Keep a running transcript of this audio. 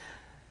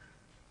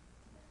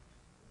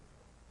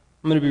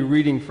I'm going to be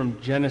reading from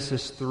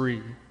Genesis 3.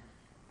 You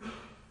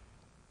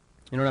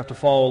don't have to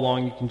follow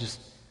along, you can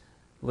just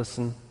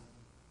listen.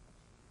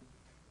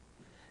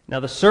 Now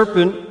the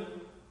serpent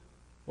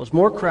was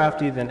more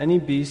crafty than any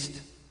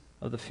beast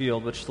of the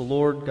field which the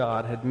Lord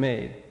God had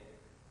made.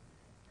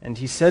 And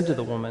he said to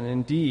the woman,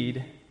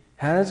 "Indeed,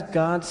 has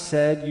God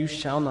said, 'You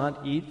shall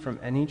not eat from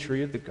any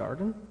tree of the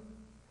garden'?"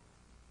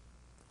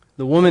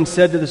 The woman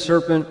said to the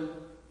serpent,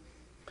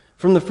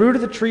 "From the fruit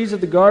of the trees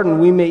of the garden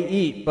we may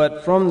eat,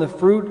 but from the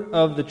fruit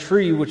of the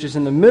tree which is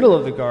in the middle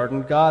of the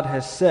garden, God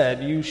has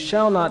said, 'You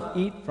shall not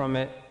eat from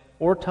it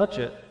or touch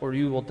it, or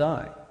you will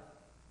die.'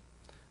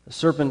 The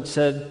serpent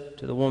said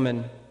to the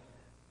woman,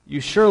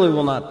 'You surely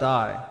will not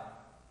die.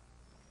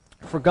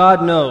 For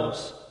God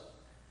knows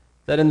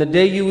that in the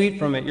day you eat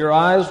from it, your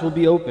eyes will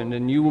be opened,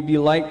 and you will be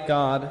like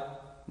God,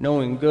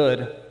 knowing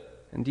good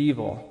and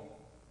evil.'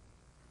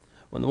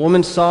 When the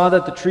woman saw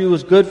that the tree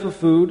was good for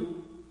food,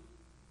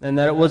 and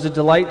that it was a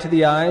delight to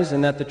the eyes,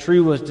 and that the tree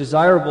was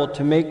desirable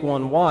to make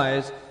one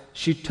wise,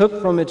 she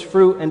took from its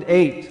fruit and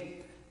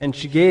ate, and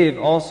she gave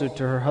also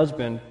to her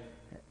husband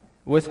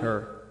with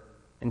her,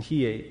 and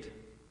he ate."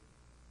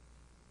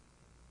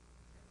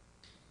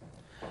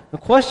 The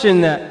question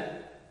that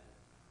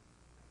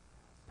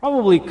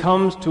probably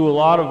comes to a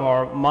lot of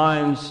our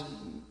minds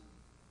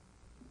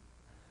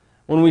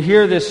when we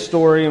hear this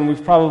story, and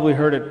we've probably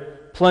heard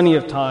it plenty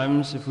of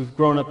times if we've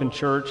grown up in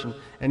church,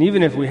 and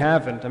even if we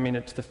haven't, I mean,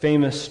 it's the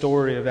famous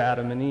story of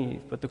Adam and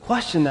Eve. But the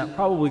question that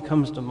probably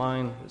comes to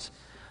mind is,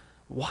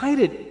 why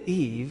did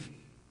Eve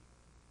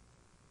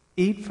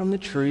eat from the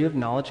tree of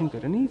knowledge and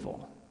good and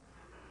evil?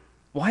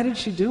 Why did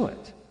she do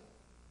it?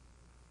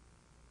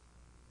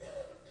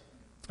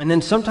 And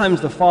then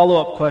sometimes the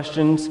follow-up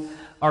questions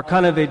are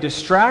kind of a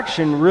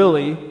distraction,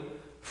 really,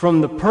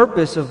 from the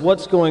purpose of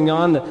what's going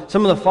on.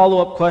 Some of the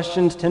follow-up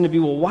questions tend to be,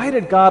 well, why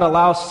did God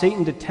allow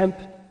Satan to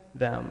tempt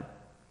them?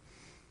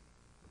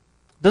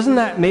 Doesn't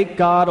that make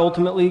God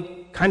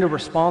ultimately kind of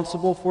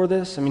responsible for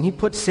this? I mean, he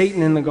put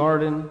Satan in the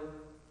garden.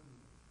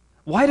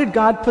 Why did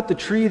God put the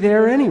tree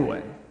there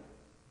anyway?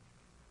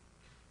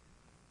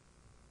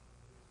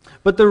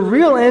 But the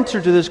real answer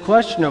to this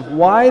question of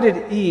why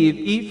did Eve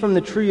eat from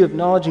the tree of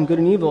knowledge and good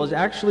and evil is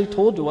actually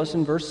told to us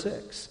in verse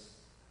 6.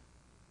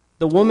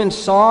 The woman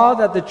saw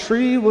that the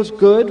tree was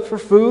good for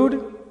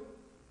food,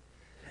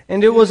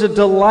 and it was a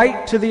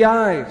delight to the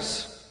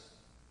eyes,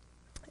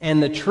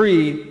 and the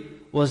tree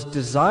was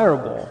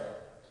desirable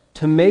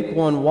to make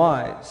one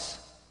wise.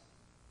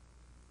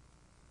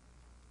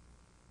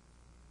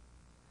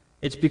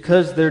 It's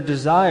because their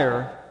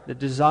desire, the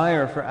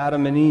desire for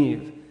Adam and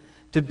Eve,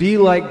 to be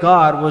like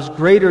God was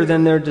greater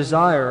than their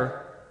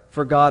desire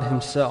for God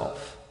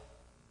himself.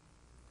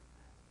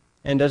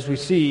 And as we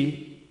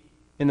see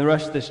in the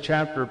rest of this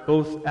chapter,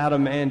 both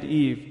Adam and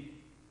Eve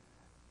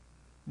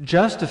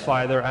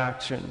justify their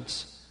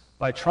actions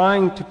by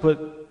trying to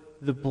put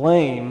the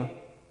blame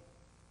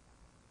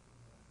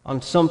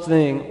on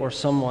something or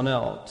someone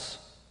else.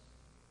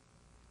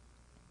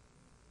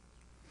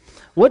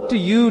 What do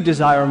you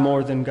desire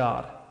more than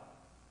God?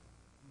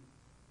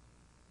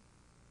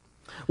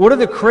 What are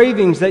the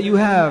cravings that you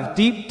have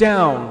deep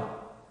down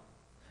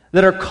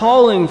that are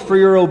calling for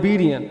your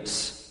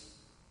obedience?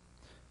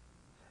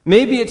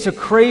 Maybe it's a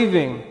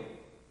craving,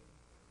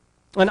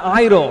 an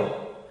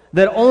idol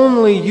that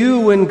only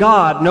you and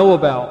God know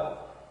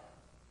about.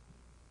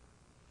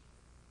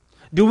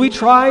 Do we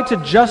try to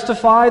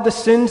justify the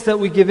sins that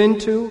we give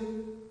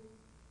into?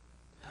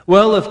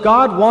 Well, if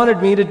God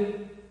wanted me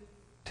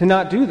to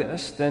not do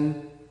this,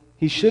 then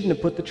he shouldn't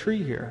have put the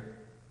tree here.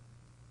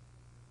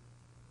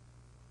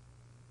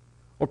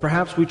 Or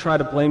perhaps we try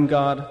to blame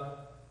God.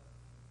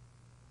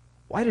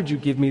 Why did you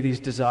give me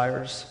these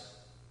desires?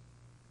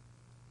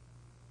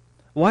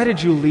 Why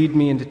did you lead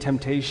me into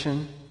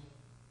temptation?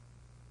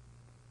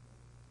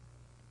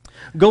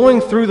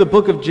 Going through the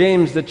book of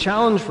James, the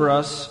challenge for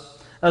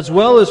us, as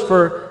well as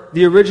for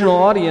the original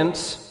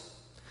audience,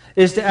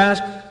 is to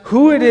ask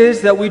who it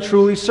is that we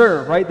truly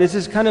serve, right? This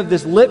is kind of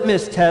this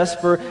litmus test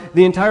for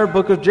the entire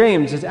book of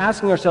James, is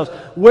asking ourselves,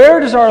 where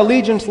does our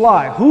allegiance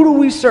lie? Who do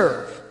we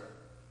serve?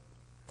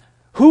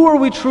 Who are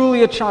we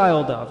truly a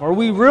child of? Are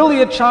we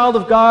really a child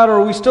of God, or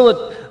are we still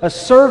a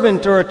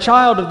servant or a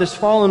child of this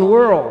fallen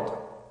world?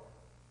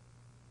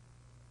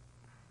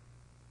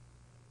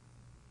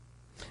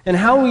 And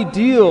how we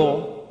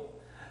deal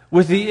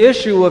with the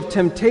issue of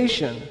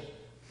temptation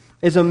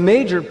is a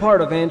major part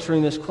of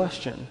answering this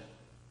question.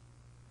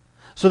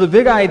 So the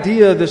big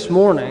idea this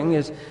morning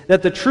is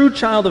that the true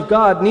child of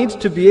God needs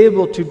to be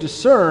able to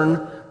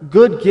discern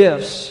good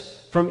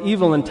gifts from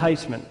evil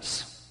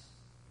enticements.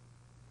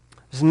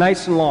 It's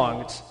nice and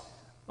long. It's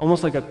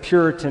almost like a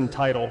Puritan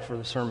title for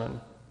the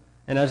sermon.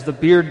 And as the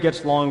beard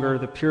gets longer,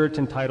 the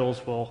Puritan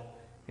titles will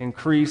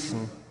increase.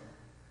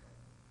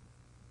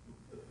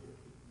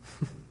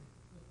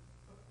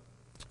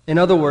 In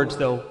other words,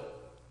 though,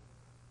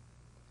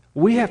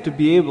 we have to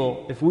be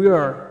able, if we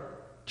are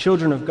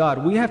children of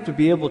God, we have to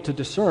be able to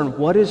discern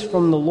what is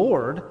from the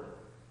Lord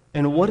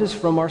and what is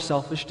from our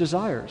selfish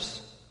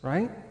desires,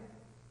 right?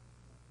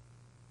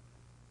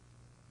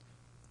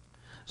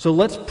 So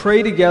let's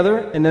pray together,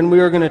 and then we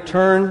are going to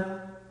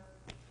turn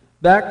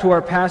back to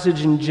our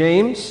passage in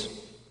James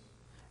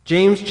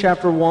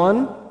chapter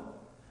 1,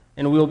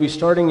 and we'll be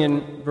starting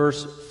in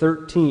verse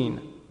 13.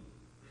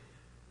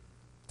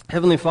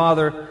 Heavenly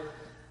Father,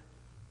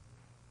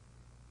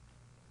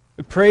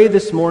 we pray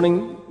this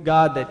morning,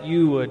 God, that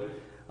you would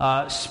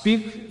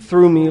speak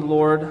through me,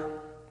 Lord.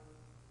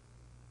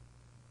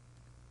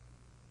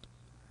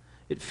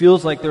 It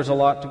feels like there's a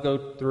lot to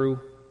go through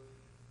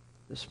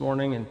this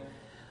morning, and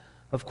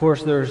of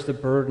course there's the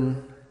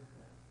burden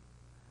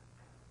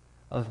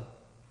of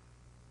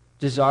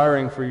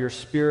desiring for your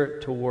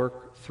Spirit to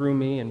work through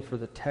me and for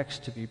the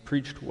text to be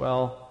preached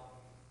well,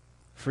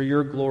 for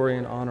your glory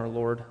and honor,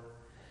 Lord.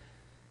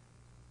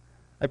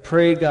 I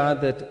pray,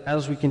 God, that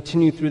as we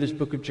continue through this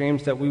book of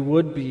James, that we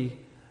would be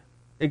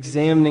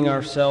examining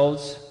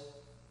ourselves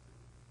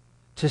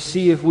to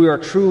see if we are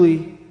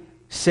truly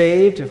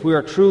saved, if we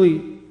are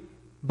truly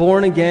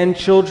born again,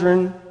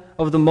 children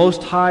of the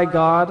Most High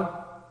God.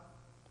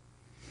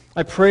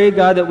 I pray,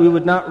 God, that we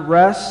would not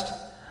rest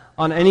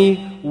on any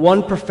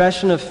one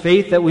profession of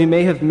faith that we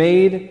may have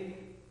made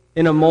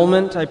in a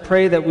moment. I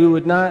pray that we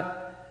would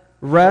not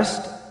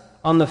rest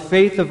on the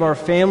faith of our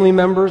family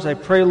members. I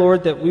pray,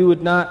 Lord, that we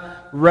would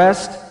not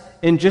rest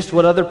in just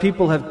what other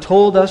people have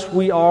told us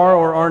we are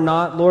or are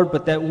not, Lord,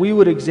 but that we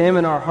would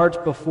examine our hearts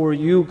before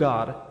you,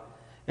 God,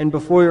 and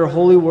before your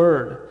holy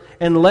word,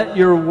 and let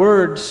your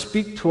word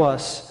speak to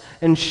us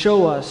and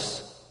show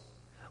us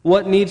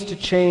what needs to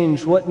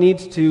change, what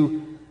needs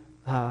to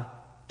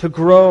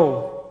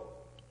grow.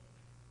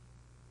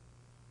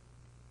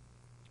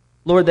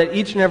 Lord, that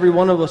each and every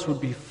one of us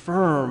would be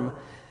firm,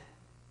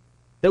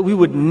 that we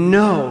would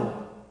know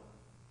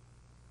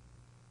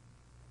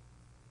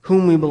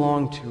whom we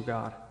belong to,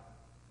 God.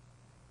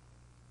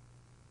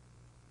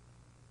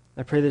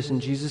 I pray this in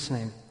Jesus'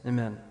 name.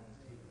 Amen.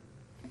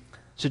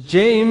 So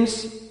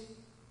James,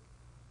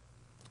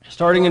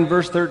 starting in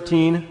verse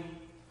 13,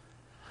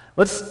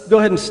 let's go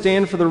ahead and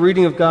stand for the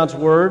reading of God's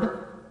word.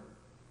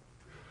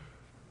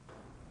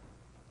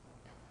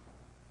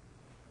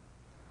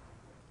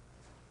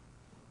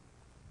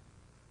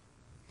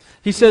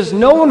 He says,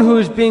 "No one who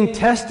is being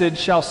tested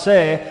shall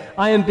say,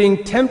 'I am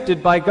being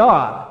tempted by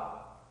God.'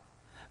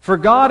 For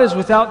God is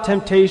without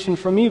temptation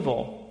from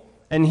evil,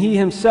 and he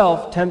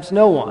himself tempts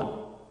no one.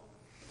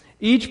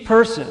 Each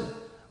person,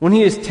 when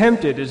he is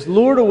tempted, is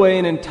lured away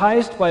and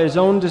enticed by his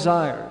own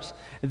desires.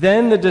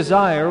 Then the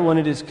desire, when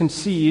it is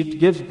conceived,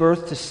 gives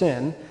birth to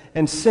sin,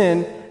 and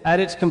sin, at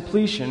its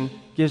completion,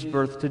 gives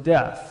birth to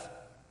death."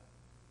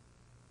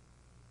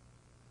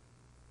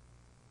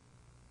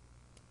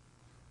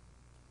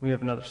 We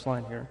have another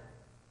slide here.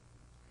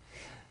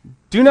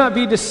 "Do not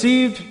be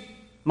deceived,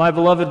 my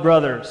beloved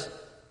brothers.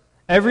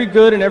 Every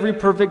good and every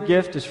perfect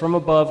gift is from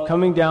above,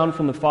 coming down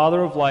from the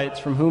Father of lights,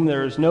 from whom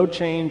there is no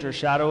change or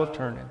shadow of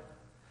turning.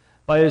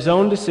 By his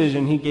own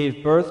decision he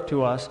gave birth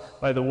to us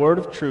by the word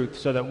of truth,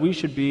 so that we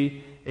should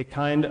be a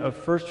kind of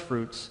first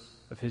fruits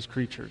of his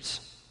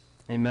creatures."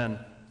 Amen.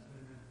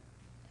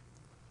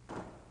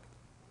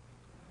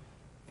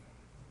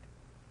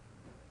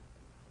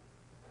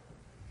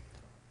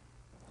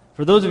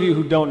 For those of you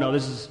who don't know,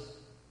 this is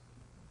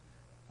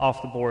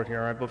off the board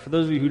here, right? But for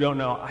those of you who don't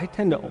know, I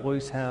tend to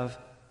always have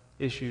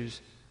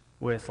issues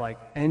with like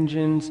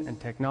engines and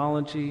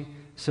technology.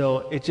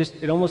 So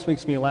it almost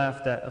makes me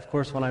laugh that, of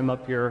course, when I'm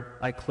up here,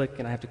 I click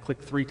and I have to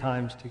click 3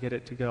 times to get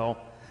it to go.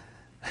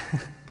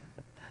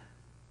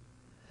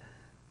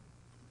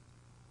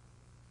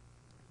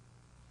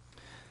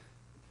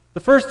 The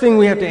first thing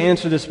we have to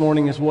answer this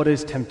morning is, what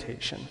is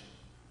temptation?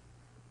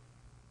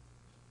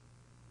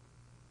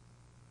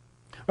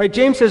 Right,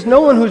 James says,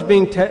 "No one who's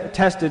being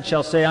tested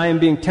shall say, 'I am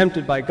being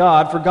tempted by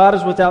God,' for God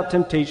is without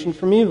temptation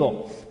from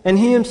evil, and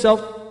he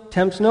himself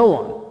tempts no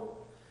one."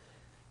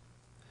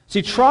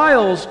 See,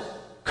 trials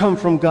come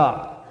from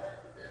God.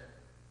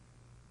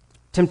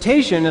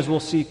 Temptation, as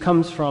we'll see,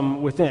 comes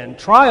from within.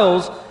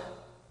 Trials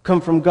come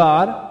from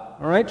God,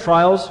 all right?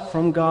 Trials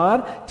from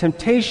God,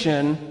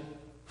 temptation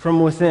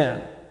from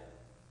within.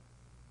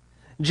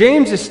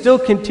 James is still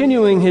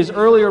continuing his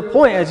earlier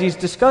point as he's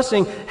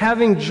discussing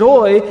having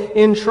joy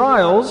in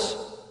trials.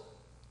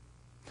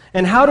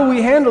 And how do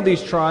we handle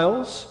these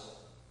trials?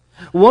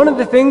 One of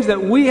the things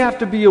that we have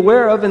to be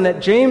aware of, and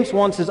that James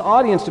wants his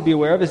audience to be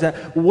aware of, is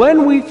that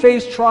when we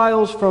face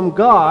trials from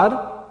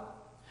God,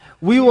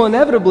 we will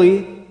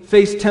inevitably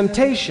face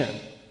temptation.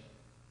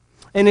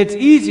 And it's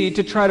easy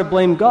to try to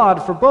blame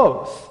God for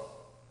both.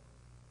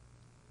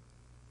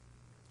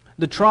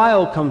 The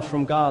trial comes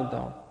from God,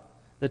 though.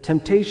 The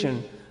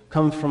temptation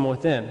comes from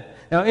within.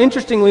 Now,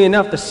 interestingly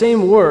enough, the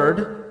same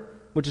word,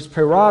 which is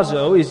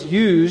peirazo, is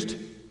used,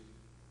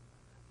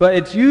 but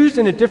it's used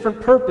in a different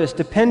purpose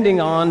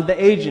depending on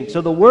the agent. So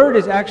the word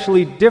is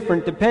actually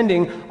different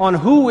depending on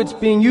who it's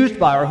being used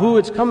by or who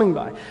it's coming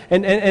by.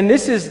 And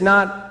this is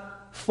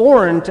not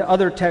foreign to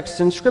other texts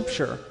in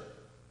Scripture.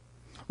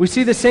 We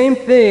see the same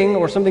thing,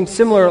 or something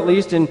similar at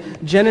least, in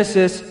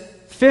Genesis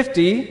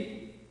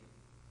 50,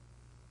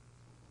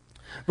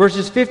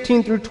 verses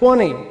 15 through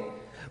 20.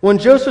 When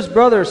Joseph's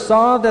brothers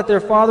saw that their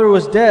father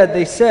was dead,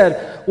 they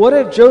said, "What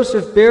if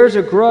Joseph bears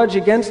a grudge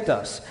against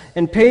us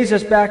and pays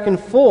us back in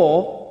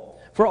full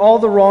for all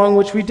the wrong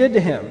which we did to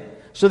him?"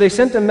 So they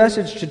sent a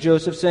message to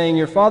Joseph, saying,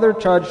 "Your father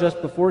charged us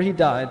before he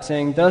died,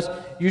 saying, 'Thus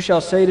you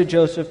shall say to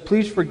Joseph,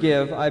 Please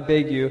forgive, I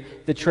beg you,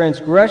 the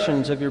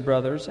transgressions of your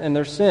brothers and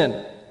their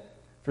sin,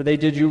 for they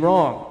did you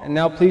wrong. And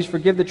now please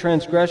forgive the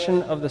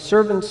transgression of the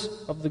servants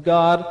of the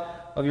God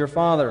of your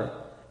father.'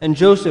 And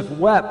Joseph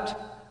wept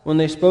when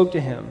they spoke to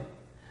him.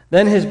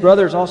 Then his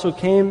brothers also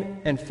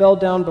came and fell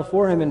down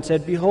before him and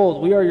said,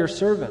 'Behold, we are your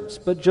servants.'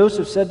 But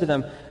Joseph said to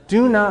them,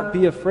 'Do not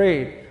be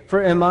afraid,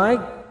 for am I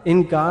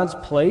in God's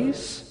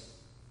place?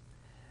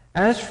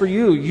 As for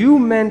you, you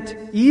meant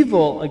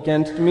evil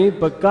against me,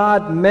 but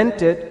God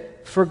meant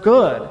it for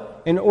good,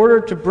 in order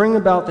to bring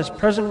about this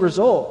present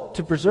result,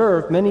 to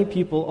preserve many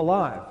people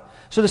alive.'"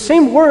 So the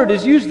same word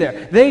is used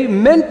there. They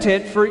meant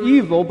it for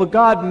evil, but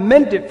God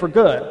meant it for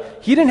good.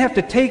 He didn't have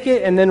to take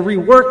it and then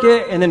rework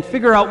it and then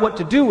figure out what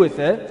to do with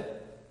it.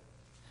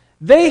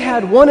 They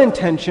had one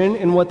intention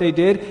in what they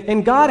did,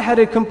 and God had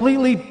a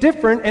completely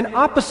different and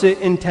opposite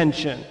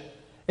intention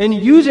in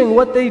using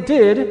what they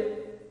did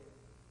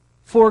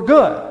for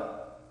good.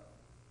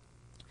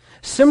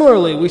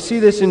 Similarly, we see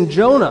this in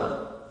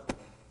Jonah.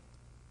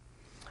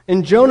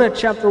 In Jonah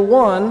chapter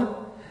 1,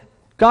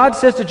 God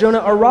says to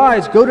Jonah,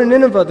 "Arise, go to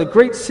Nineveh, the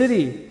great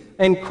city,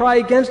 and cry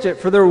against it,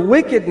 for their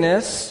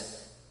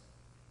wickedness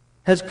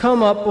has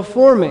come up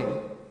before me."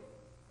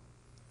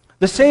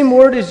 The same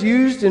word is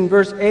used in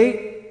verse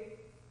 8,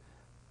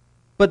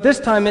 but this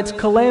time it's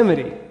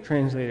calamity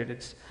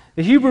translated.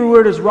 The Hebrew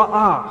word is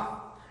ra'ah.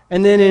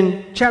 And then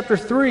in chapter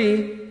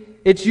 3,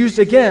 it's used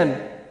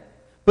again.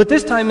 But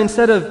this time,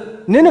 instead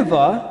of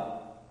Nineveh,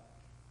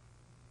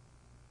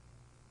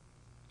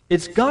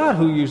 it's God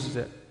who uses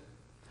it.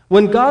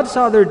 When God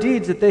saw their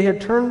deeds, that they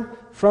had turned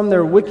from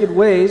their wicked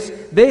ways,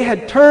 they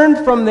had turned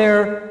from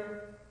the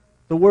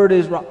word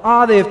is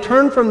ra'ah, they have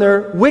turned from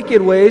their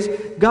wicked ways,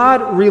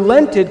 God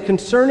relented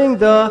concerning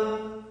the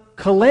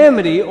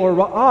calamity, or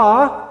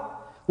ra'ah,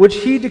 which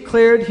he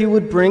declared he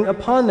would bring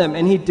upon them,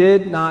 and he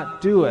did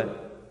not do it.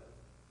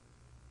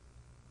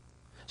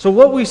 So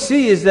what we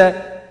see is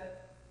that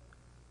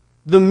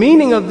the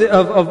meaning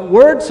of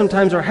words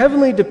sometimes are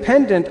heavily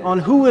dependent on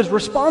who is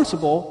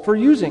responsible for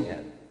using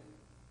it.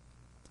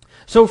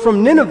 So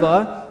from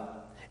Nineveh,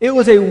 it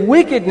was a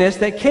wickedness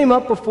that came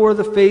up before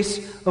the face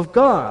of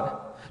God.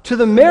 To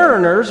the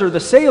mariners or the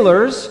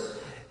sailors,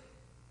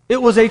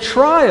 it was a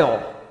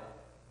trial.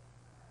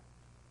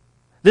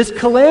 This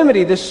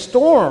calamity, this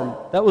storm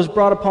that was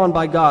brought upon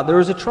by God, there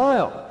was a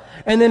trial.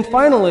 And then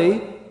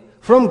finally,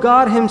 from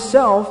God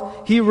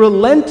himself, he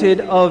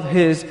relented of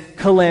his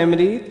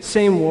calamity,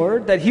 same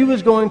word, that he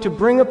was going to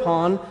bring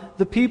upon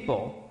the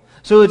people.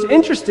 So it's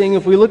interesting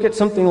if we look at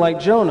something like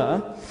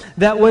Jonah,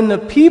 that when the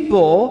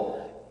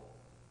people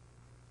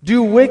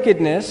do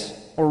wickedness,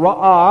 or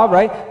ra'ah,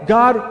 right,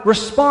 God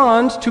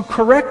responds to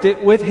correct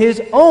it with his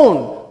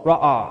own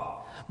ra'ah.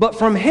 But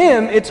from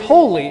him, it's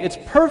holy, it's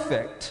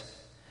perfect,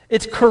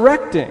 it's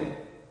correcting.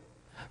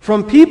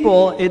 From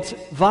people, it's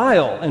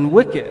vile and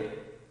wicked.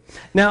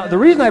 Now, the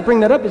reason I bring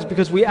that up is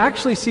because we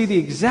actually see the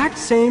exact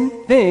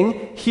same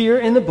thing here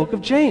in the book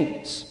of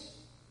James.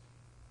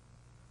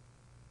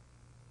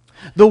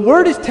 The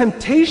word is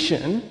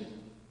temptation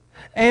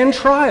and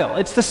trial.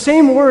 It's the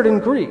same word in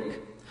Greek.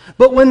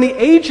 But when the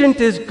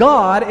agent is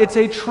God, it's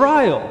a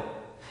trial.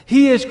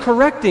 He is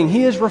correcting,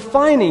 he is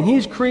refining, he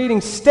is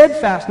creating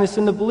steadfastness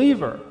in the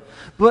believer.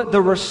 But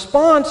the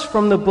response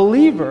from the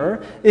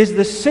believer is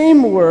the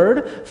same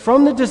word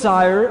from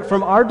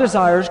our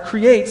desires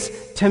creates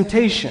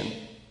temptation.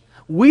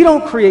 We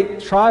don't create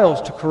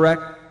trials to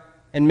correct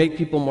and make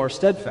people more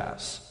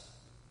steadfast.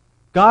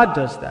 God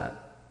does that.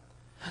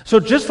 So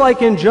just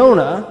like in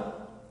Jonah,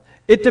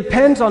 it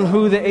depends on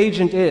who the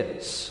agent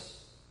is.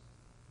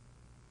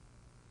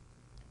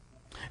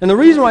 And the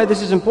reason why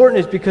this is important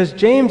is because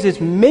James is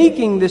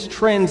making this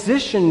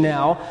transition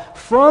now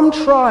from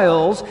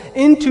trials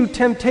into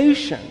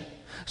temptation.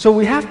 So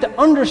we have to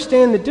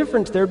understand the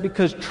difference there,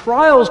 because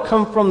trials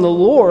come from the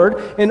Lord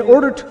in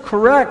order to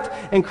correct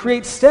and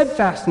create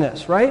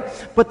steadfastness, right?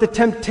 But the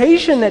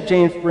temptation that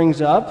James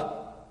brings up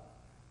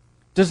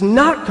does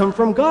not come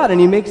from God,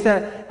 and he makes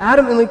that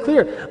adamantly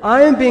clear.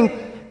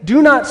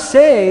 Do not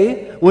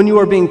say when you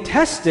are being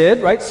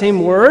tested, right,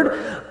 same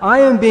word,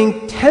 I am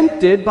being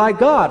tempted by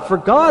God. For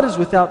God is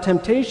without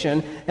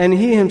temptation, and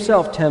he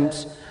himself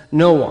tempts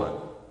no one.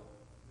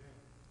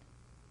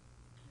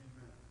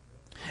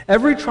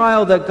 Every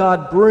trial that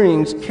God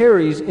brings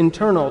carries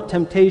internal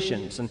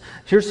temptations. And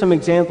here's some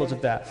examples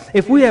of that.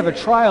 If we have a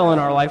trial in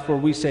our life where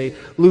we say,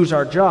 lose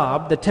our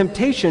job, the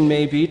temptation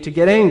may be to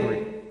get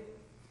angry,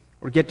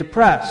 or get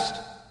depressed,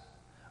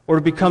 or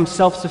to become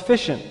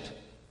self-sufficient,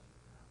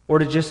 or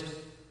to just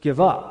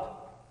give up.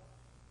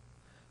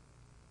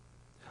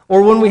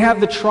 Or when we have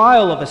the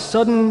trial of a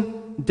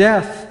sudden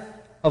death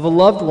of a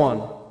loved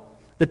one,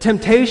 the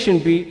temptation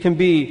can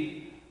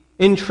be,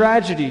 in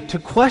tragedy, to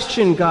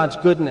question God's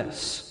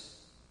goodness,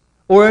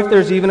 or if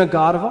there's even a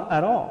God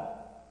at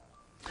all.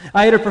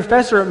 I had a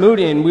professor at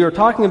Moody, and we were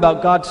talking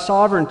about God's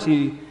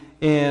sovereignty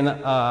in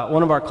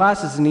one of our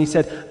classes, and he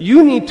said,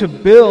 you need to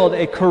build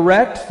a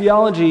correct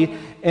theology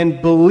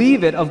and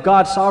believe it of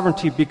God's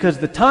sovereignty, because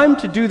the time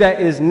to do that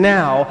is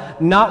now,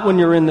 not when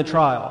you're in the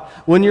trial.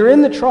 When you're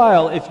in the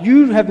trial, if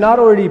you have not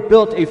already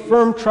built a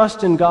firm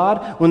trust in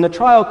God, when the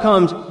trial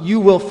comes, you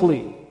will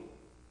flee.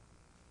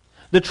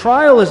 The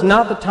trial is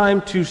not the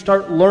time to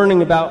start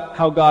learning about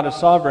how God is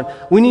sovereign.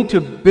 We need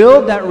to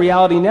build that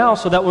reality now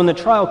so that when the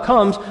trial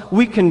comes,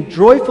 we can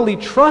joyfully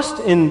trust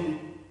in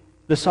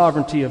the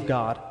sovereignty of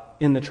God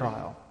in the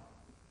trial.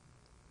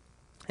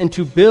 And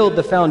to build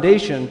the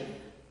foundation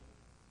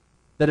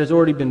that has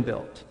already been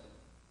built.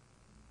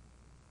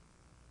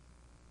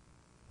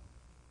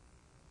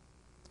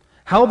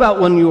 How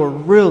about when you are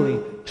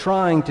really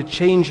trying to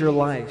change your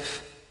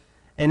life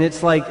and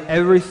it's like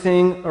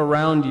everything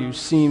around you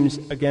seems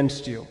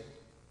against you?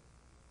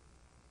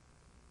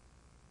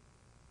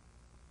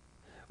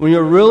 When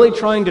you're really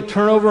trying to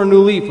turn over a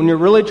new leaf, when you're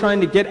really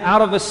trying to get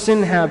out of a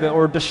sin habit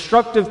or a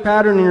destructive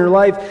pattern in your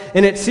life,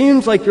 and it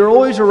seems like you're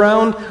always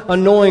around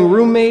annoying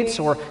roommates,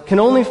 or can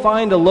only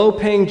find a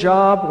low-paying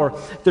job, or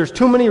there's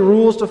too many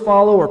rules to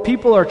follow, or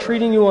people are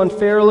treating you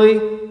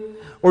unfairly,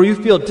 or you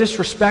feel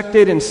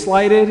disrespected and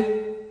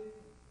slighted.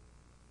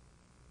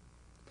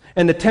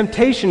 And the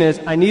temptation is,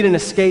 I need an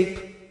escape.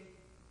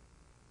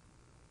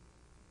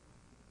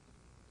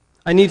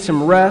 I need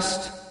some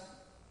rest.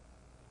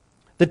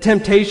 The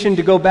temptation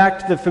to go back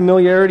to the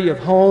familiarity of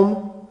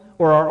home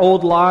or our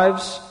old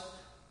lives.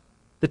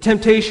 The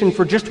temptation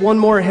for just one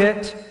more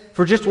hit,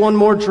 for just one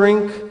more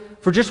drink,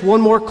 for just one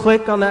more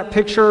click on that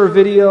picture or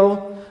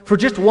video, for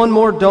just one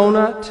more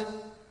donut,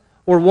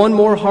 or one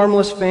more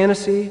harmless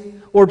fantasy,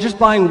 or just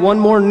buying one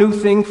more new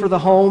thing for the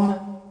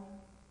home.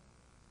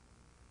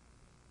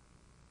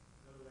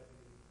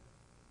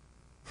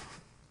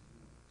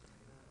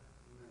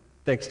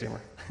 Thanks,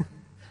 Steamer.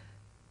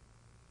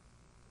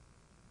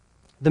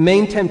 The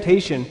main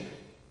temptation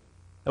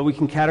that we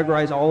can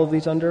categorize all of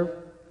these under,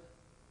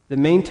 the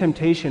main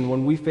temptation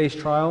when we face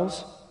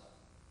trials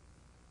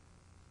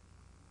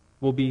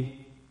will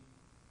be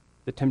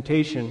the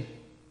temptation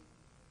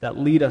that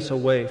lead us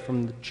away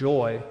from the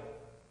joy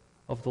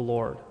of the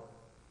Lord.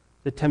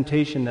 The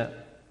temptation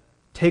that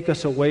take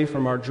us away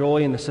from our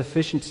joy in the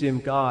sufficiency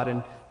of God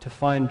and to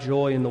find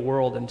joy in the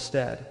world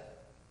instead.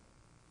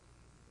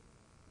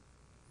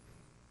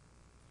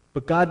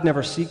 But God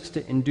never seeks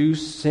to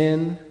induce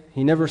sin.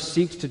 He never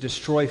seeks to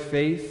destroy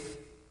faith.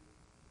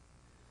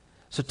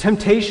 So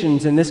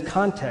temptations in this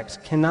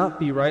context cannot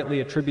be rightly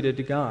attributed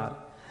to God.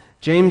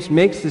 James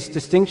makes this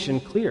distinction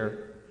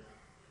clear.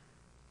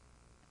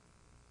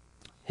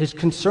 His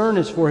concern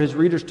is for his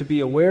readers to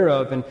be aware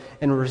of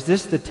and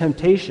resist the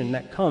temptation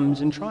that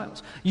comes in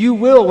trials. You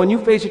will, when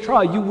you face a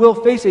trial, you will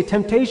face a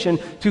temptation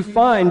to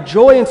find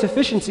joy and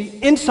sufficiency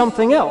in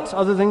something else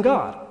other than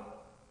God,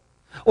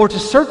 or to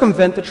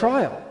circumvent the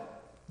trial.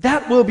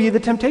 That will be the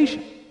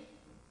temptation.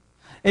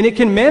 And it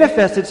can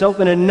manifest itself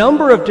in a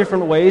number of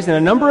different ways, in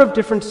a number of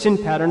different sin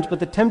patterns,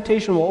 but the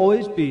temptation will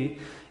always be,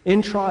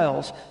 in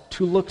trials,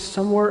 to look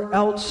somewhere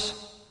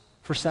else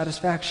for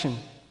satisfaction,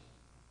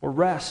 or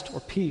rest,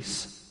 or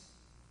peace.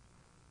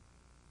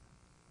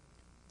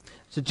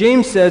 So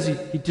James says,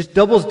 he just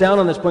doubles down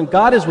on this point,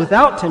 God is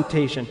without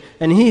temptation,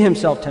 and He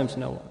Himself tempts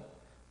no one.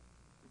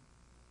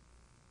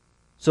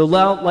 So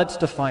now let's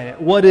define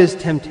it. What is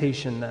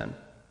temptation then?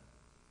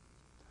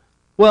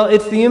 Well,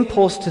 it's the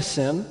impulse to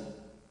sin,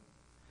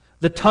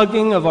 the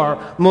tugging of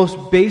our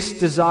most base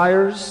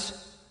desires.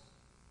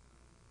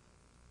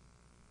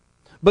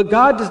 But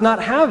God does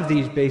not have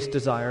these base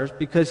desires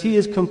because He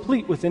is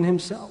complete within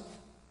Himself.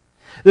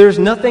 There is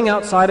nothing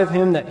outside of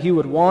Him that He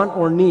would want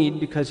or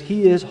need because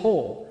He is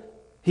whole.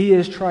 He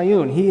is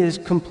triune. He is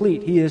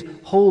complete. He is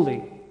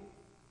holy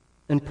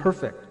and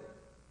perfect.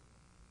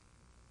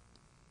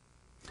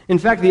 In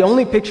fact, the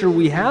only picture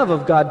we have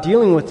of God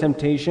dealing with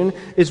temptation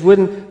is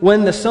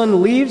when the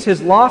Son leaves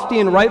His lofty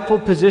and rightful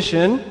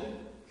position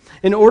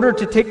in order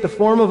to take the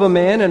form of a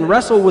man and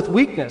wrestle with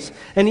weakness.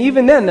 And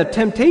even then, the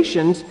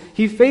temptations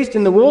He faced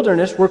in the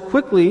wilderness were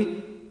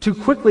to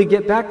quickly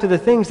get back to the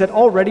things that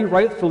already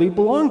rightfully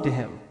belonged to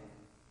Him.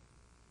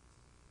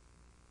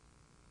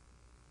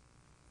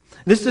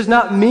 This does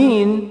not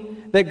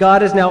mean that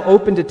God is now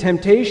open to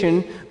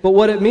temptation, but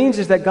what it means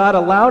is that God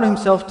allowed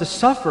Himself to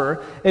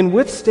suffer and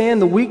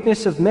withstand the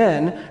weakness of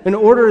men in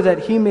order that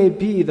He may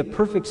be the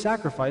perfect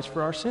sacrifice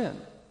for our sin.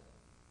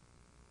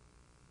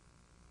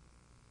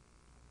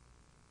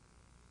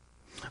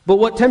 But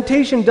what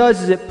temptation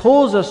does is it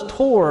pulls us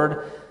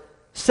toward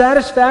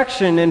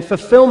satisfaction and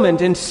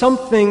fulfillment in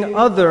something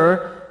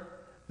other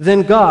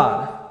than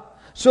God.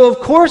 So of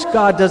course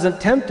God doesn't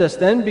tempt us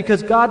then,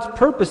 because God's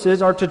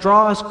purposes are to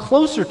draw us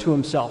closer to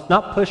Himself,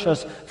 not push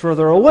us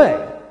further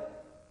away.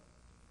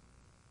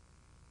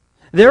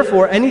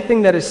 Therefore,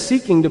 anything that is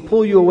seeking to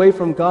pull you away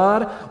from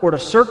God, or to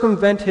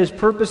circumvent His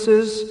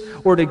purposes,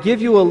 or to give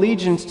you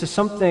allegiance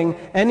to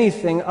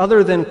anything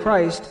other than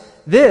Christ,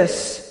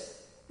 this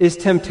is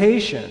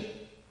temptation,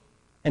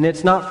 and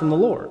it's not from the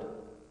Lord.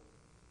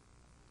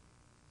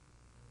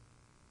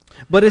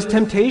 But is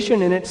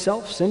temptation in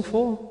itself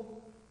sinful?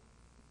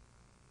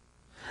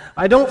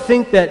 I don't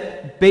think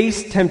that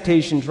base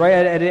temptations, right,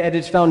 at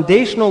its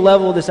foundational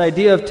level, this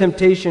idea of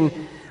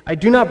temptation, I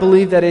do not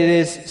believe that it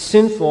is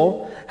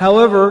sinful.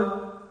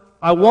 However,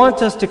 I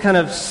want us to kind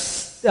of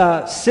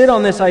sit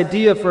on this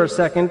idea for a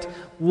second.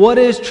 What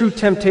is true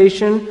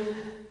temptation?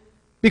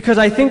 Because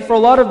I think for a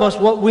lot of us,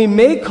 what we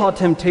may call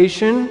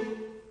temptation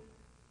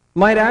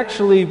might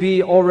actually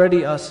be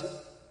already us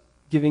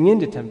giving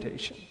into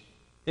temptation.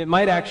 It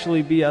might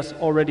actually be us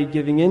already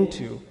giving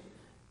into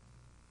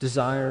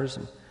desires.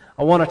 And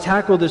I want to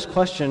tackle this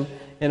question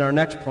in our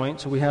next point.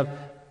 So we have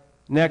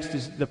next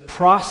is the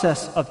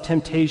process of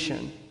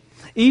temptation.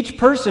 Each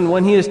person,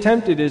 when he is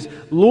tempted, is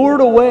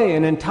lured away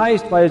and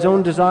enticed by his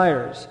own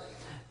desires.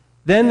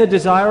 Then the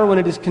desire, when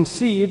it is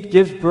conceived,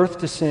 gives birth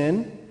to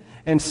sin,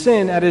 and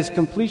sin, at its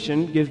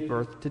completion, gives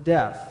birth to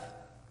death.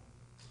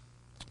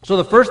 So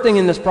the first thing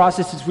in this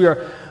process is we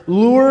are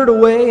lured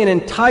away and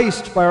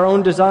enticed by our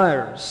own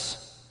desires.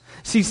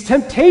 See,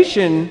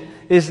 temptation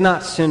is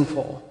not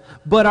sinful,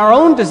 but our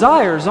own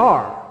desires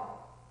are.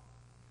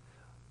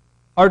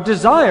 Our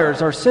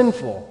desires are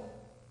sinful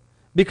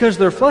because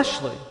they're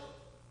fleshly.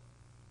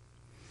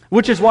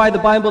 Which is why the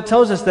Bible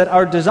tells us that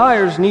our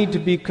desires need to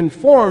be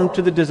conformed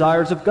to the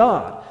desires of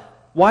God.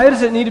 Why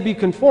does it need to be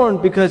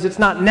conformed? Because it's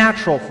not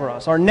natural for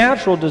us. Our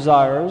natural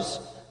desires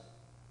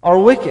are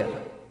wicked.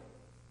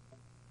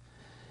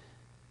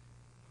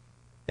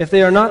 If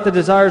they are not the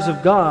desires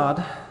of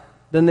God,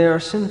 then they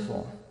are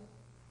sinful.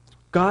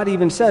 God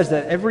even says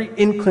that every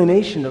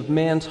inclination of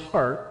man's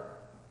heart,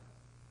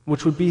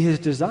 which would be his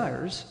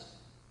desires,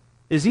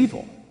 is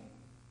evil.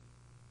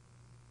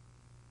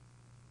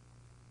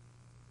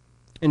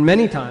 And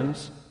many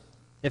times,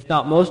 if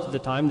not most of the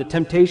time, the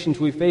temptations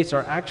we face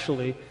are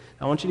actually,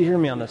 I want you to hear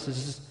me on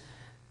this.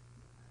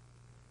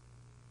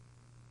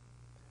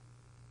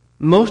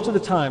 Most of the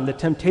time, the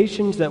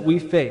temptations that we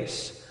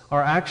face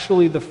are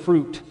actually the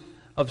fruit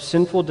of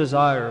sinful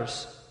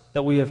desires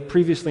that we have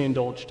previously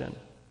indulged in.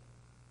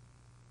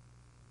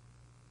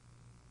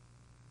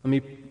 Let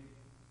me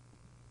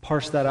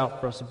parse that out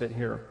for us a bit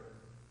here.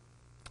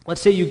 Let's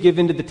say you give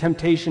in to the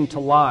temptation to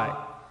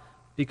lie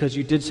because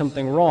you did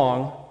something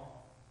wrong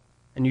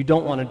and you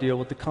don't want to deal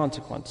with the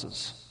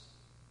consequences.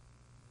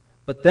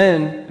 But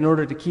then, in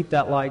order to keep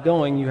that lie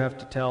going, you have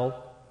to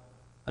tell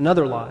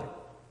another lie.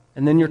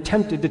 And then you're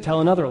tempted to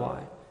tell another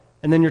lie.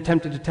 And then you're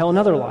tempted to tell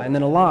another lie, and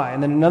then a lie,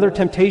 and then another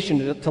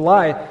temptation to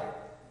lie.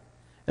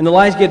 And the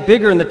lies get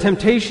bigger and the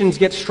temptations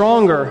get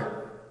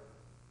stronger.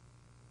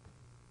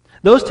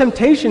 Those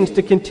temptations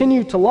to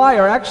continue to lie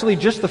are actually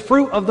just the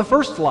fruit of the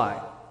first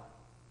lie.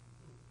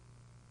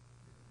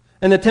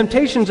 And the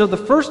temptations of the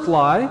first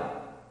lie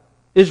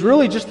is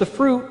really just the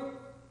fruit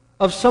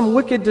of some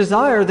wicked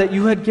desire that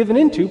you had given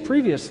into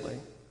previously.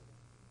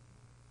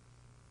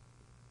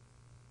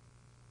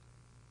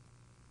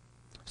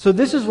 So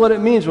this is what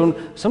it means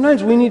when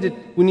sometimes we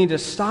need to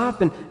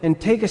stop and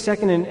take a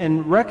second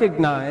and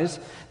recognize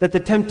that the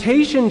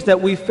temptations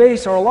that we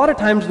face are a lot of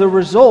times the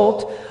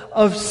result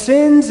of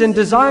sins and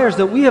desires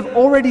that we have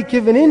already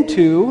given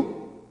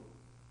into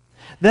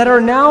that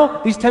are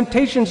now, these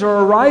temptations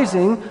are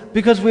arising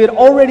because we had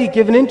already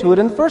given into it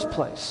in the first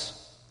place.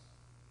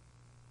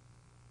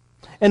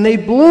 And they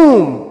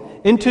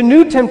bloom into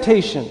new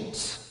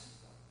temptations.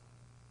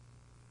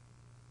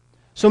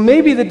 So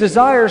maybe the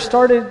desire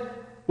started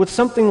with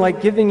something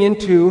like giving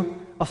into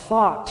a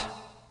thought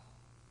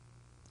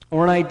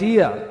or an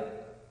idea.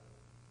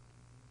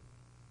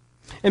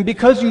 And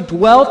because you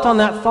dwelt on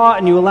that thought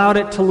and you allowed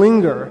it to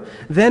linger,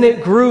 then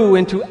it grew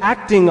into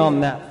acting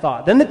on that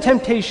thought. Then the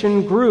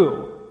temptation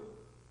grew.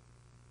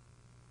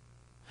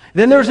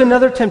 Then there's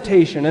another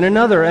temptation and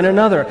another and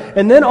another.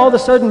 And then all of a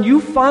sudden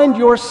you find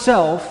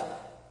yourself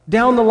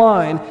down the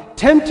line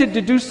tempted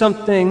to do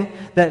something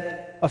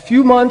that a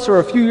few months or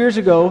a few years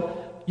ago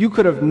you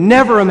could have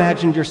never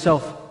imagined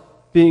yourself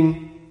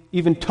being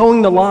even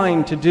towing the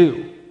line to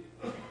do.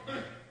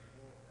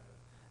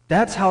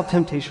 That's how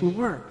temptation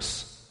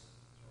works.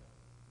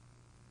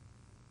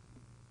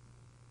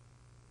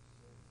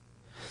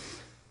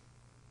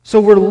 So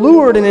we're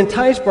lured and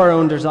enticed by our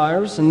own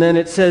desires, and then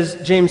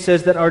James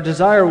says that our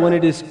desire, when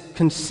it is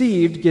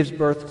conceived, gives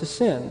birth to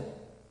sin.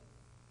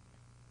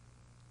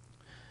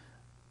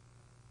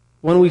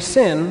 When we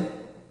sin,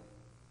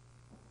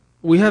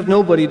 we have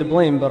nobody to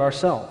blame but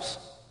ourselves.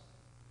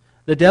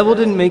 The devil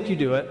didn't make you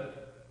do it.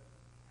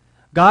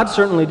 God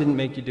certainly didn't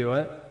make you do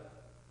it.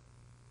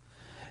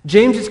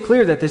 James is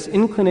clear that this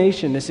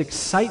inclination, this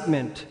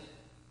excitement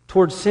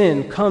towards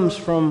sin comes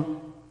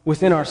from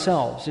within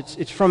ourselves.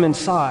 It's from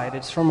inside.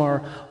 It's from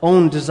our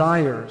own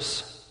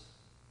desires.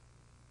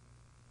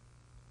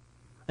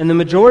 And the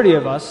majority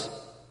of us,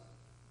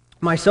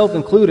 myself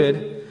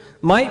included,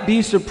 might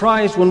be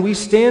surprised when we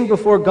stand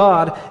before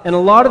God and a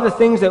lot of the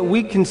things that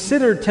we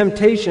considered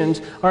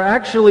temptations are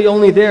actually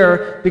only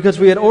there because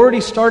we had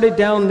already started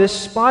down this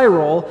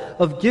spiral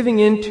of giving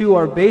into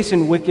our base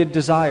and wicked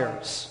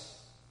desires.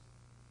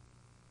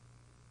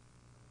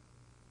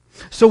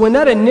 So when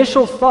that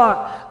initial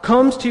thought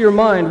comes to your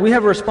mind, we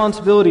have a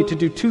responsibility to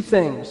do two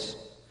things.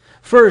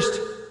 First,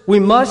 we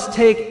must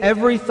take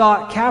every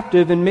thought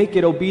captive and make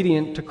it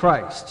obedient to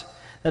Christ.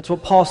 That's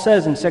what Paul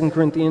says in 2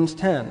 Corinthians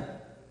 10.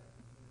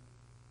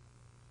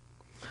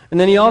 And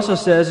then he also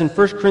says in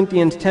 1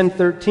 Corinthians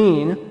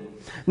 10:13,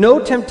 "No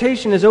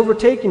temptation has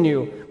overtaken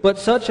you, but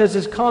such as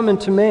is common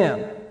to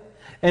man.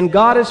 And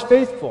God is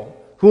faithful,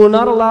 who will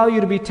not allow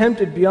you to be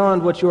tempted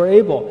beyond what you are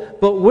able,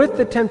 but with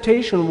the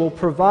temptation will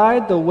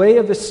provide the way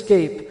of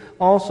escape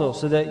also,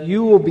 so that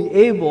you will be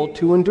able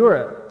to endure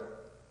it."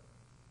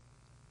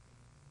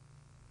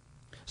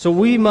 So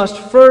we must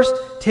first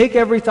take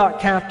every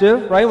thought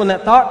captive, right? When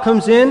that thought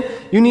comes in,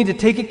 you need to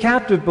take it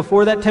captive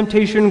before that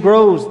temptation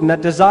grows and that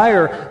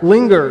desire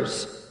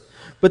lingers.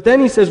 But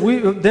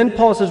then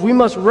Paul says we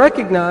must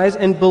recognize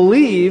and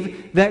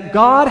believe that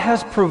God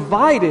has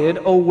provided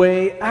a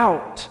way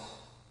out.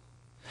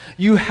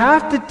 You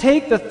have to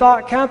take the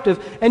thought captive,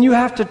 and you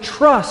have to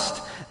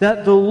trust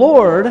that the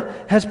Lord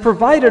has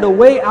provided a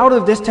way out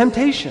of this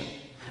temptation.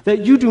 That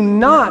you do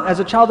not, as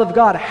a child of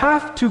God,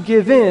 have to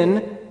give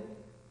in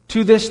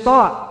to this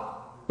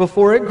thought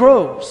before it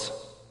grows.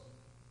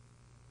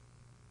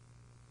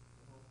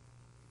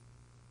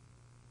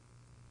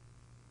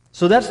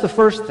 So that's the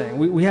first thing.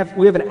 We have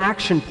an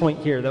action point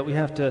here that we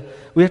have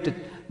to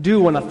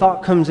do when a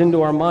thought comes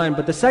into our mind.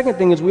 But the second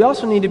thing is we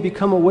also need to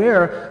become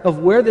aware of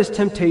where this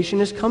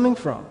temptation is coming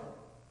from.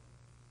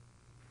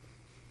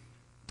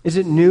 Is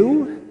it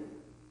new?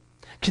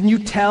 Can you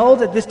tell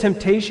that this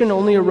temptation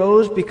only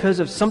arose because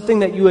of something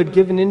that you had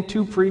given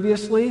into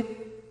previously?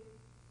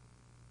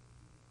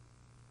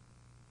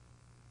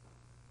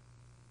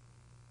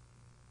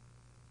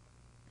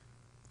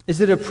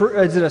 Is it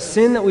a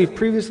sin that we've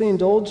previously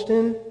indulged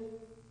in?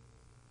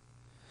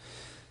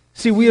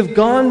 See, we have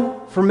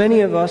gone, for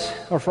many of us,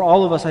 or for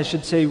all of us, I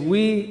should say,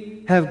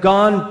 we have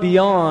gone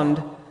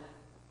beyond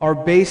our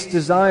base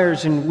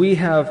desires, and we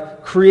have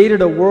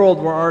created a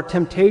world where our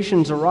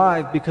temptations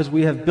arrive because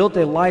we have built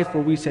a life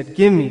where we said,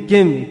 "Give me,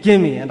 give me,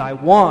 give me," and I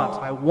want.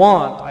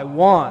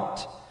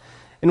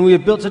 And we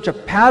have built such a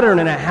pattern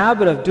and a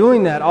habit of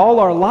doing that all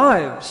our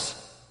lives.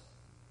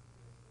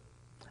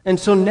 And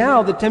so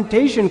now the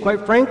temptation,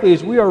 quite frankly,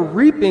 is we are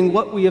reaping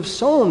what we have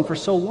sown for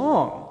so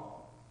long.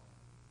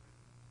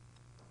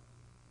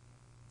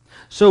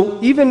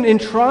 So even in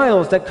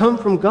trials that come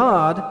from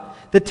God,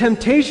 the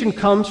temptation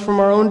comes from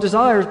our own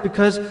desires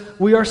because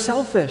we are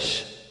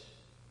selfish.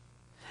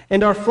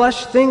 And our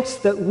flesh thinks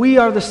that we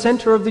are the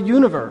center of the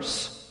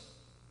universe.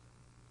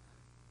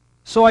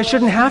 So I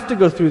shouldn't have to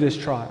go through this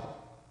trial.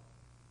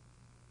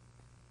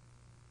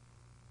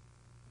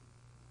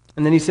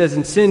 And then he says,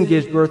 and sin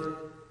gives birth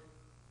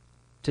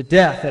to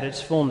death at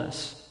its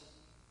fullness.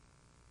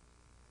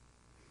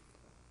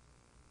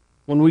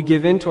 When we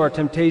give in to our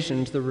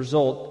temptations, the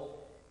result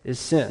is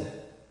sin.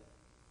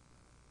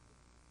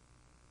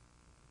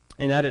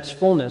 And at its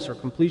fullness or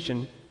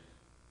completion,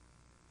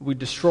 we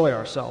destroy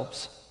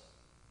ourselves.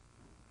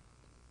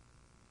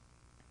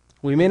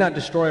 We may not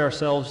destroy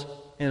ourselves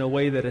in a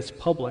way that is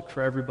public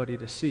for everybody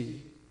to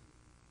see.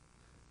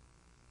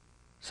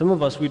 Some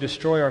of us, we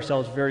destroy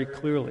ourselves very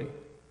clearly.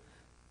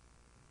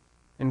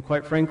 And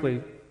quite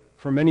frankly,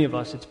 for many of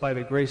us, it's by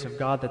the grace of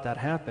God that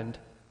happened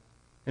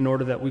in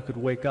order that we could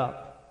wake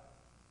up.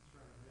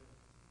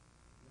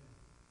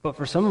 But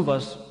for some of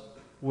us,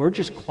 we're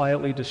just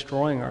quietly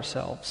destroying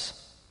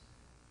ourselves,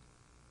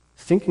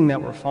 thinking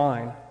that we're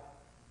fine,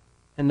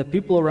 and the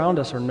people around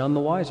us are none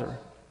the wiser.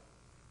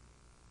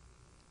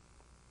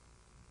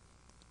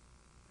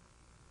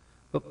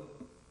 But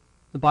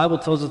the Bible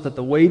tells us that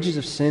the wages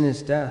of sin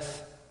is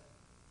death.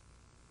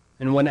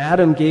 And when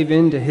Adam gave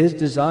in to his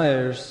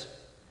desires,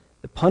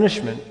 the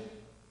punishment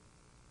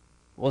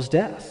was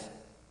death.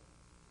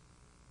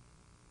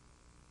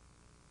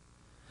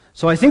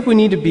 So I think we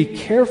need to be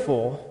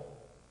careful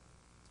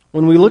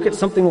when we look at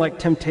something like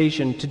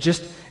temptation to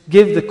just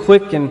give the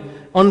quick and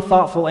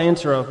unthoughtful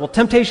answer of, well,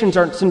 temptations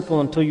aren't sinful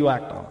until you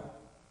act on them.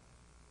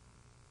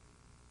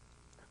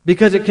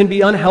 Because it can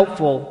be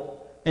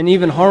unhelpful and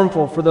even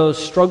harmful for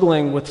those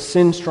struggling with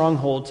sin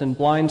strongholds and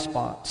blind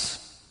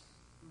spots.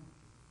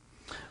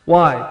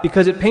 Why?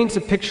 Because it paints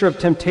a picture of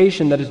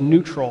temptation that is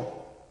neutral.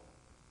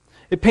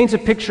 It paints a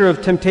picture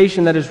of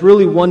temptation that is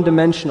really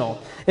one-dimensional.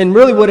 And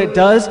really what it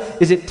does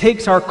is it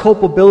takes our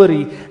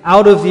culpability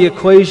out of the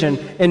equation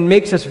and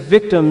makes us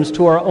victims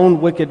to our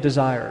own wicked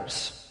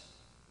desires.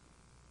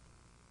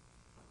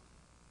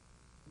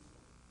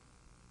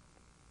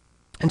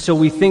 And so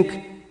we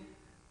think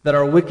that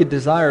our wicked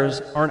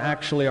desires aren't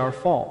actually our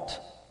fault.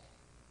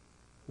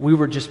 We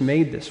were just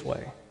made this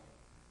way,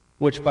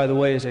 which, by the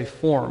way, is a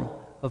form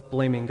of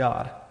blaming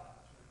God.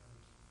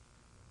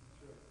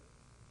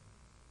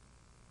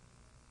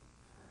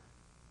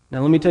 Now,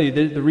 let me tell you,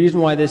 the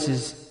reason why this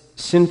is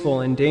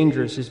sinful and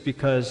dangerous is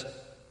because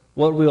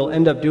what we'll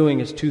end up doing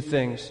is two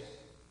things.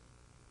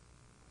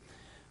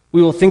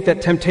 We will think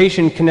that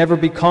temptation can never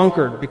be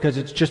conquered because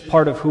it's just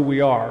part of who we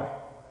are.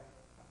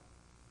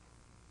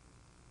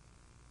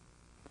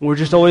 We're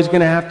just always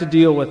going to have to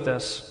deal with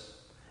this.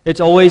 It's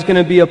always going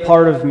to be a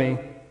part of me.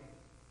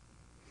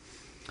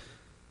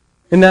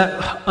 And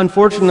that,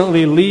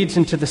 unfortunately, leads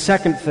into the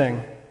second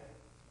thing,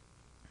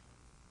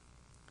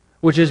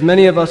 which is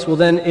many of us will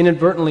then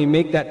inadvertently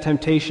make that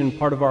temptation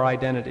part of our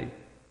identity.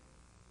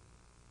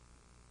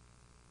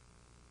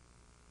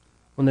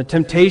 When the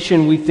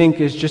temptation we think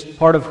is just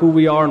part of who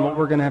we are and what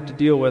we're going to have to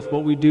deal with,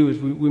 what we do is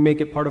we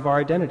make it part of our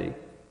identity.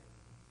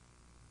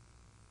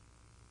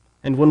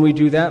 And when we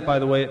do that, by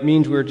the way, it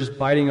means we're just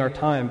biding our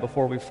time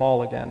before we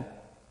fall again.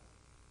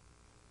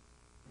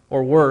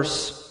 Or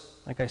worse,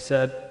 like I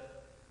said,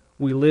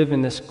 we live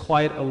in this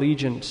quiet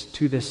allegiance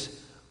to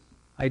this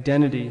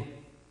identity,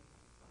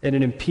 and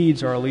it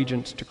impedes our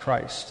allegiance to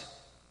Christ.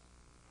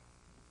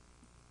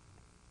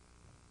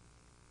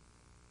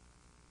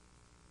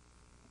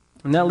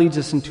 And that leads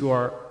us into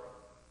our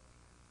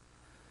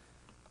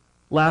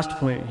last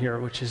point here,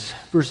 which is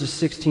verses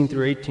 16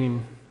 through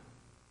 18.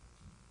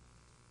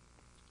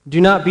 Do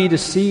not be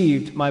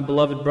deceived, my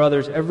beloved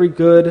brothers. Every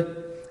good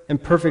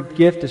and perfect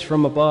gift is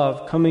from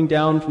above, coming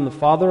down from the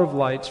Father of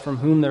lights, from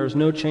whom there is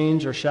no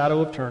change or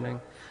shadow of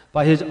turning.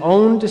 By his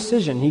own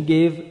decision, he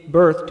gave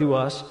birth to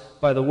us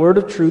by the word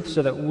of truth,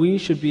 so that we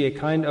should be a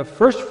kind of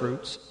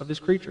firstfruits of his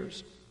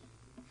creatures.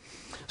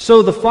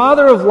 So the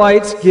Father of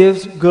lights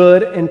gives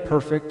good and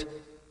perfect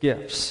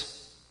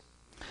gifts.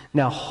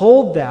 Now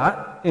hold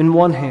that in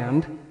one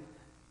hand.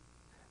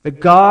 The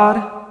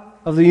God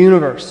of the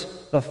universe,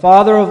 the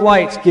Father of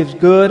lights, gives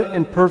good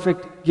and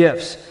perfect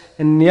gifts.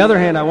 And on the other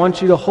hand, I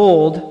want you to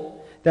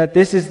hold that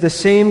this is the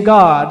same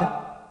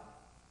God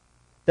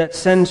that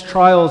sends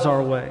trials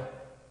our way.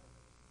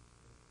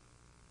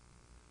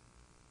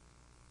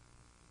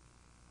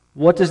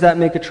 What does that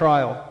make a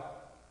trial?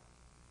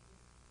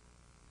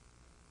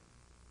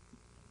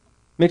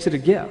 Makes it a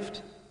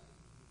gift.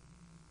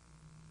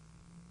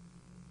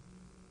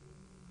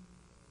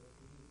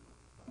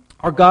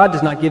 Our God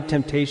does not give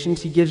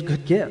temptations, he gives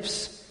good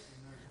gifts.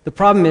 The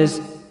problem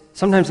is,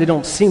 sometimes they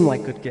don't seem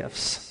like good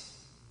gifts,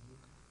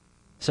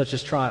 such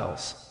as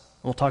trials.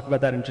 We'll talk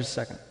about that in just a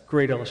second.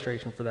 Great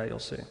illustration for that, you'll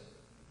see.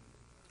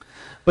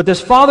 But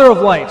this Father of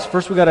lights,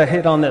 first we got to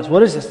hit on this.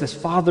 What is this? This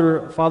Father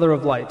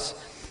of lights.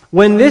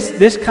 When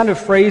this kind of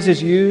phrase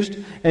is used,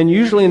 and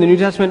usually in the New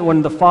Testament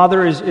when the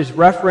Father is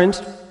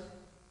referenced,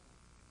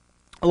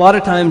 a lot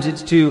of times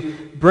it's to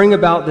bring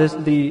about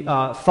the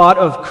thought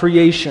of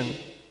creation.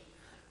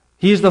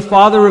 He is the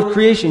Father of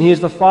creation. He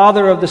is the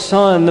Father of the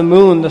sun, the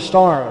moon, the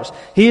stars.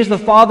 He is the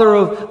Father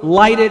of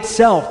light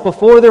itself.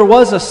 Before there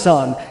was a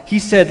sun, he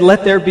said,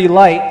 "Let there be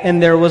light,"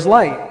 and there was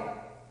light.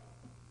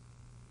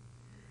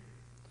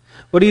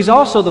 But he's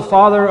also the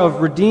Father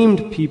of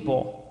redeemed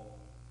people.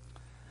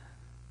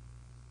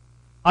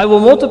 I will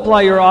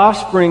multiply your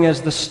offspring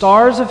as the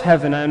stars of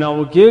heaven, and I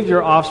will give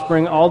your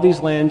offspring all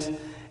these lands,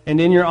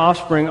 and in your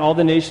offspring all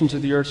the nations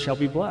of the earth shall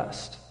be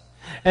blessed.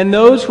 And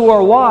those who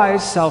are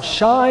wise shall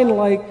shine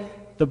like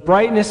the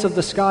brightness of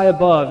the sky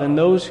above, and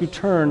those who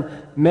turn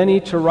many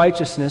to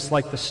righteousness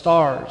like the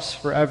stars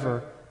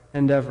forever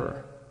and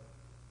ever.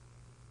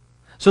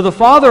 So the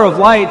Father of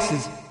lights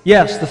is,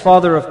 yes, the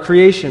Father of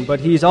creation,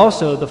 but he's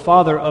also the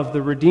Father of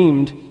the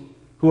redeemed,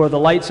 who are the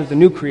lights of the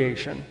new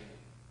creation.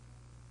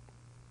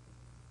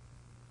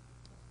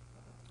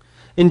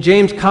 In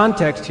James'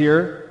 context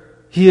here,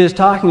 he is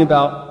talking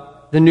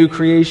about the new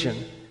creation,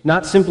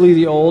 not simply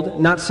the old,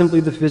 not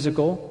simply the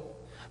physical,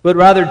 but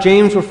rather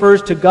James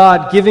refers to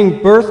God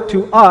giving birth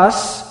to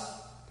us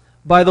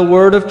by the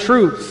word of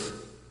truth.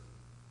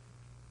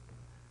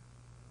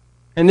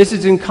 And this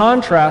is in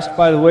contrast,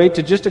 by the way,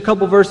 to just a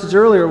couple verses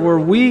earlier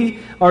where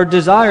our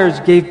desires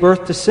gave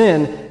birth to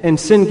sin and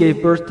sin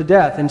gave birth to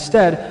death.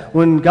 Instead,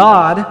 when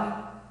God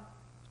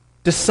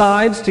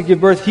decides to give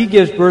birth, he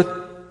gives birth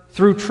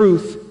through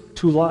truth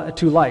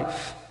to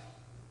life.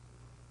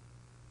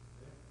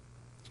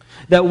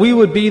 That we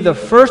would be the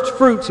first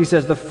fruits, he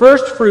says, the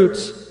first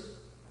fruits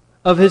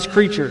of his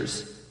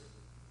creatures.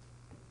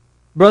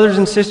 Brothers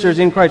and sisters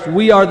in Christ,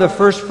 we are the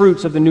first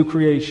fruits of the new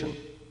creation.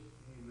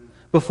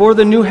 Before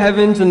the new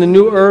heavens and the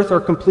new earth are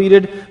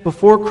completed,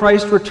 before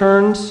Christ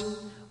returns,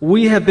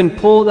 we have been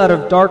pulled out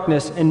of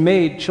darkness and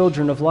made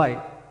children of light.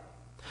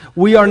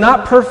 We are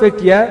not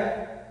perfect yet.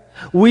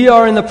 We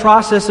are in the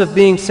process of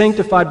being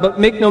sanctified, but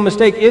make no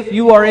mistake, if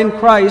you are in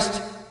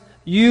Christ,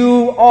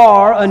 you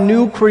are a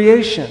new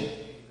creation.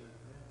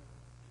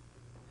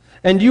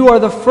 And you are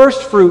the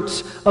first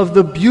fruits of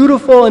the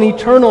beautiful and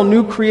eternal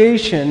new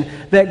creation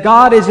that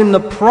God is in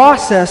the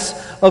process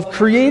of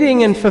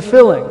creating and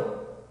fulfilling.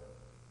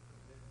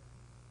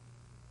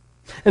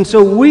 And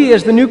so we,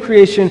 as the new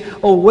creation,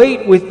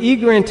 await with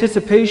eager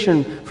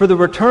anticipation for the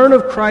return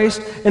of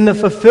Christ and the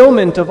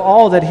fulfillment of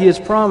all that he has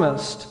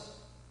promised.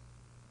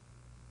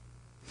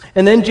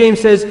 And then James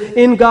says,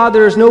 in God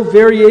there is no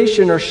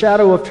variation or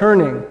shadow of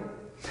turning.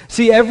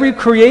 See, every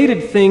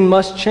created thing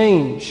must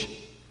change.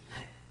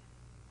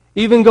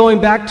 Even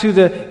going back to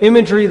the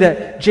imagery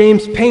that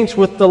James paints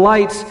with the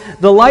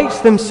lights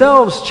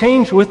themselves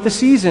change with the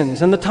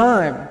seasons and the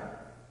time.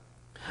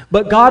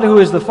 But God, who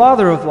is the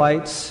Father of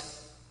lights,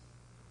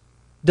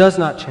 does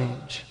not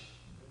change.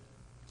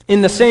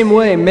 In the same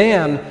way,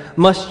 man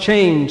must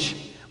change.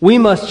 We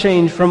must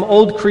change from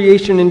old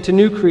creation into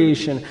new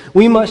creation.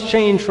 We must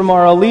change from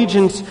our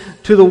allegiance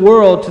to the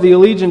world to the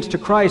allegiance to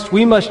Christ.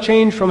 We must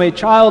change from a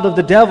child of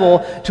the devil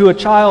to a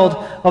child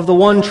of the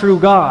one true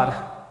God.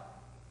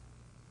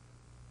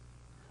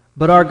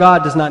 But our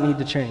God does not need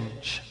to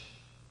change.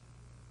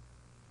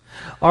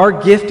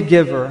 Our gift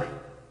giver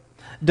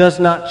does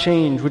not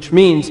change, which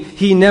means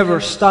he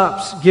never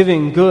stops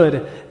giving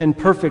good and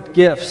perfect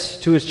gifts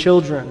to his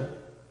children.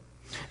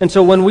 And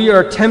so when we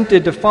are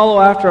tempted to follow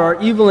after our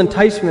evil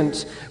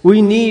enticements,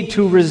 we need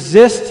to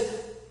resist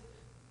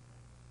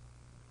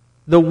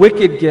the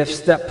wicked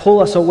gifts that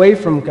pull us away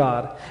from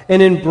God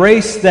and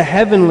embrace the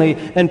heavenly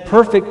and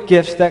perfect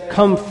gifts that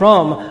come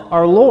from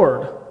our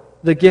Lord,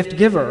 the gift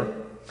giver.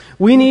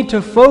 We need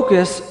to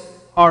focus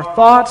our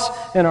thoughts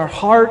and our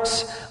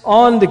hearts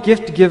on the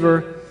gift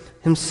giver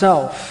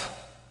himself.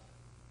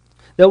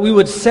 That we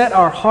would set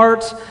our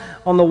hearts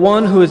on the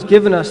one who has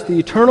given us the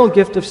eternal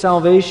gift of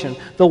salvation,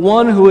 the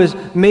one who has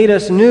made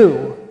us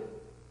new,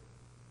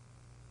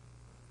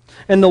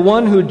 and the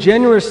one who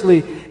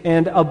generously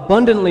and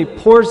abundantly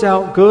pours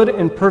out good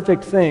and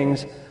perfect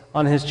things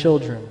on his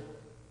children.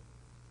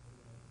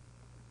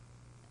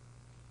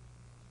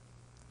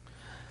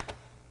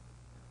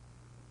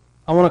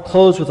 I want to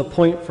close with a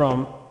point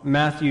from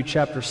Matthew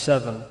chapter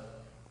 7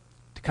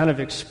 to kind of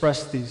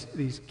express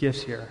these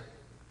gifts here.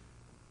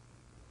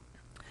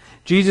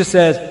 Jesus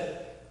says,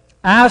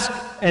 "Ask,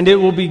 and it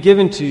will be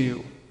given to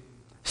you.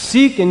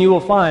 Seek, and you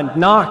will find.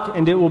 Knock,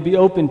 and it will be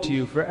opened to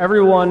you. For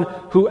everyone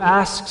who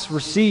asks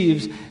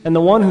receives, and the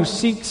one who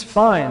seeks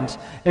finds.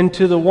 And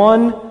to the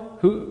one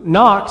who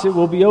knocks it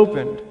will be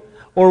opened.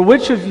 Or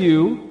which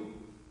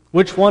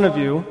one of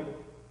you,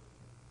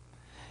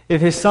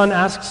 if his son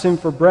asks him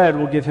for bread,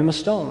 will give him a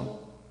stone?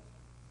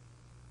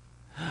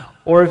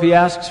 Or if he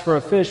asks for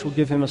a fish, will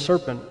give him a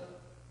serpent?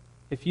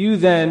 If you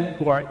then,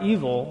 who are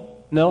evil,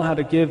 know how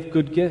to give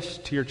good gifts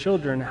to your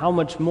children, how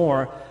much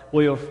more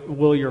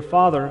will your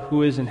Father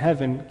who is in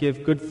heaven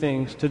give good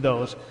things to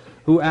those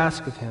who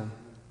ask of him?"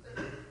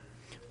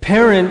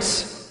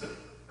 Parents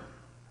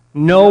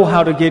know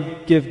how to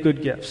give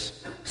good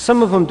gifts.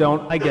 Some of them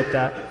don't, I get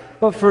that.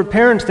 But for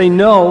parents, they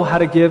know how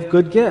to give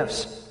good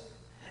gifts.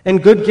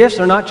 And good gifts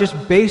are not just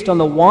based on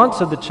the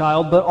wants of the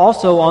child, but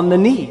also on the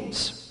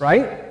needs,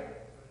 right?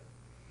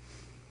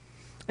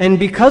 And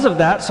because of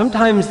that,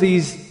 sometimes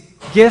these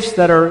gifts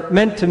that are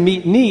meant to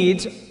meet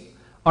needs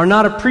are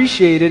not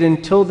appreciated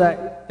until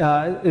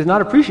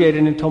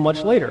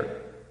much later.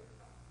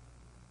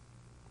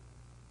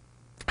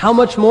 How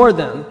much more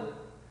then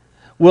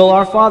will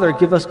our Father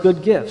give us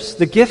good gifts?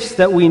 The gifts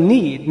that we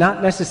need,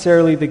 not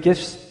necessarily the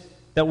gifts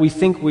that we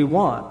think we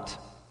want.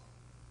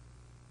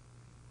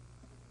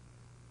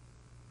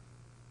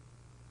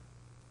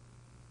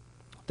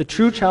 The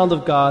true child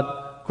of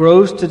God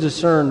grows to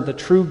discern the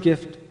true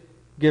gift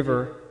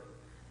giver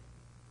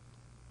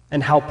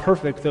and how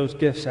perfect those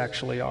gifts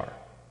actually are.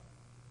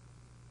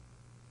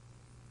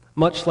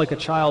 Much like a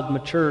child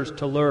matures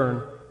to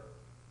learn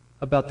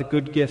about the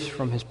good gifts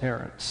from his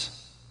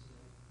parents.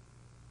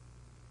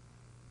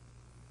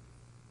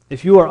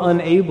 If you are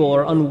unable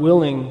or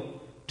unwilling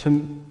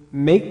to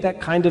make that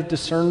kind of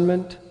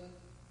discernment,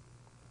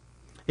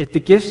 if the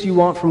gifts you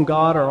want from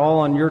God are all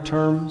on your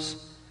terms,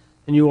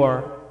 and you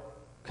are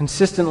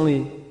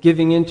consistently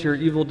giving in to your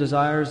evil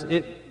desires,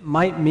 it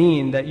might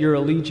mean that your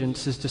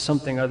allegiance is to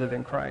something other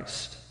than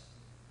Christ.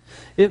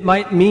 It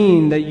might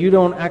mean that you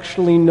don't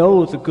actually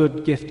know the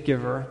good gift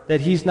giver,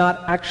 that he's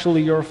not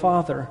actually your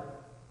Father.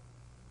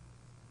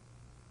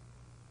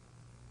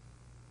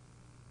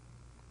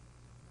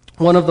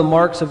 One of the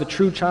marks of a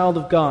true child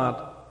of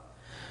God,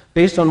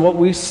 based on what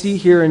we see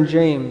here in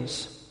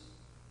James,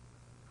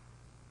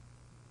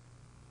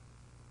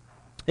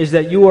 is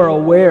that you are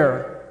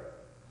aware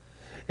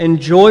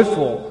and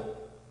joyful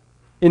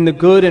in the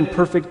good and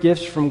perfect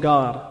gifts from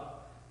God,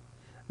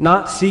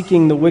 not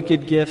seeking the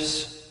wicked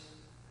gifts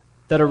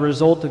that are a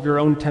result of your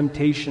own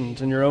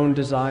temptations and your own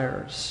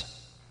desires.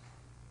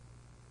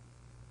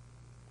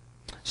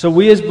 So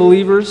we as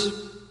believers,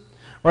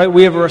 right,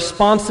 we have a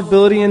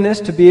responsibility in this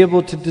to be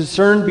able to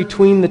discern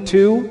between the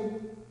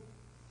two.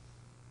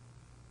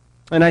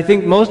 And I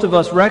think most of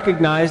us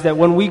recognize that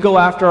when we go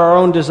after our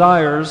own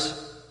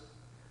desires,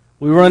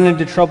 we run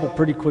into trouble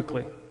pretty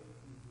quickly.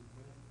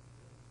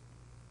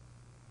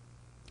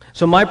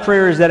 So my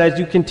prayer is that as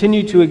you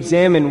continue to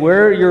examine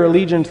where your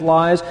allegiance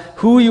lies,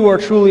 who you are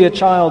truly a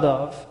child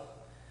of,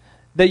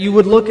 that you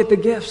would look at the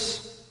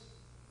gifts,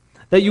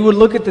 that you would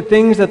look at the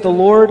things that the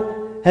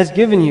Lord has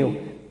given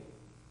you,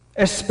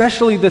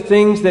 especially the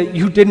things that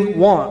you didn't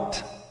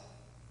want,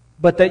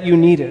 but that you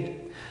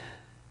needed.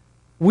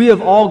 We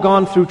have all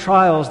gone through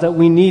trials that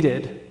we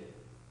needed,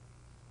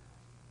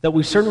 that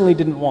we certainly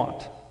didn't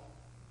want.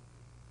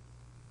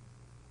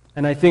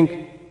 And I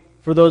think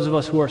for those of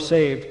us who are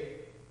saved,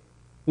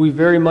 we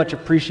very much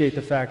appreciate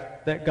the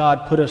fact that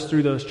God put us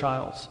through those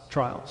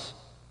trials,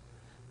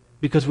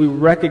 because we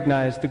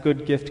recognize the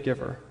good gift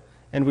giver,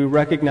 and we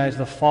recognize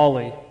the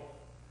folly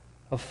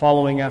of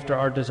following after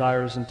our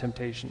desires and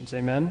temptations.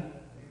 Amen?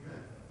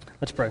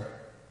 Let's pray.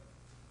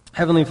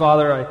 Heavenly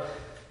Father, I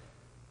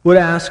would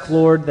ask,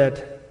 Lord,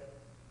 that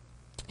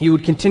you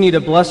would continue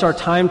to bless our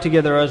time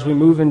together as we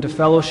move into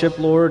fellowship,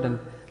 Lord,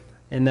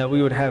 and that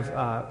we would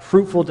have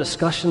fruitful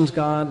discussions,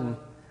 God, and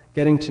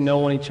getting to know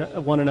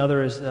one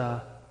another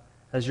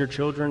as your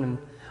children. And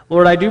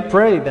Lord, I do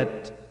pray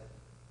that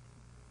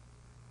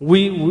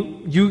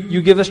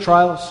you give us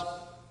trials,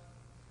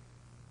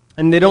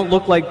 and they don't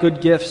look like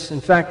good gifts.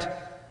 In fact,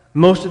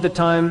 most of the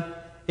time,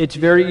 it's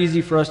very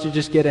easy for us to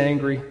just get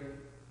angry.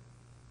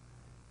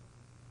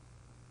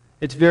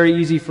 It's very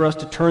easy for us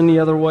to turn the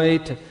other way,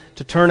 to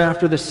turn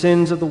after the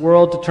sins of the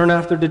world, to turn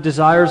after the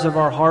desires of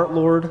our heart,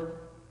 Lord.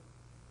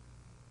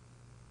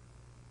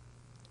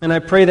 And I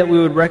pray that we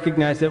would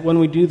recognize that when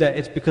we do that,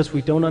 it's because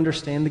we don't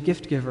understand the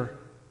gift giver.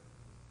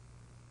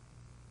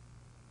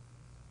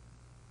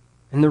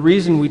 And the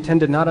reason we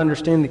tend to not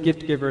understand the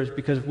gift giver is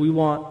because we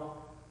want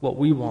what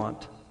we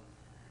want.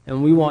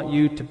 And we want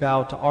you to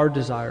bow to our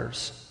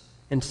desires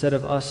instead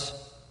of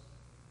us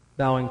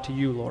bowing to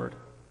you, Lord.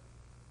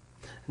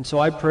 And so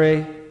I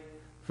pray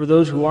for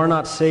those who are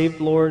not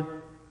saved, Lord,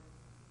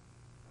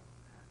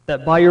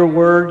 that by your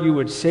word you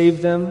would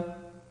save them,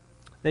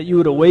 that you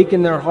would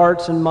awaken their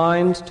hearts and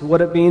minds to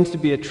what it means to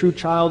be a true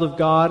child of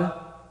God.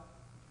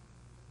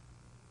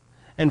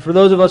 And for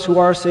those of us who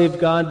are saved,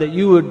 God, that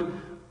you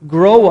would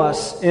grow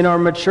us in our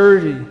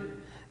maturity,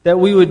 that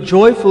we would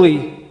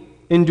joyfully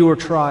endure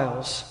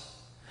trials,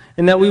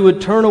 and that we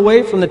would turn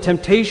away from the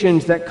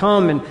temptations that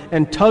come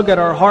and tug at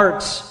our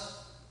hearts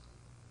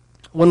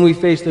when we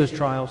face those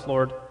trials,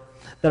 Lord,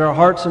 that our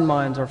hearts and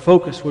minds, our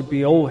focus would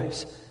be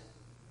always,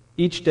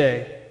 each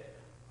day,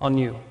 on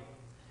you.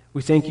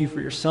 We thank you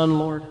for your Son,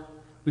 Lord.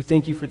 We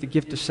thank you for the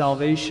gift of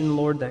salvation,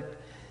 Lord, that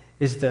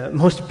is the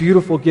most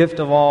beautiful gift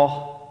of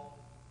all.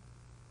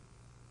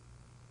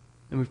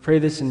 And we pray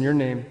this in your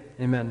name.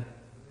 Amen.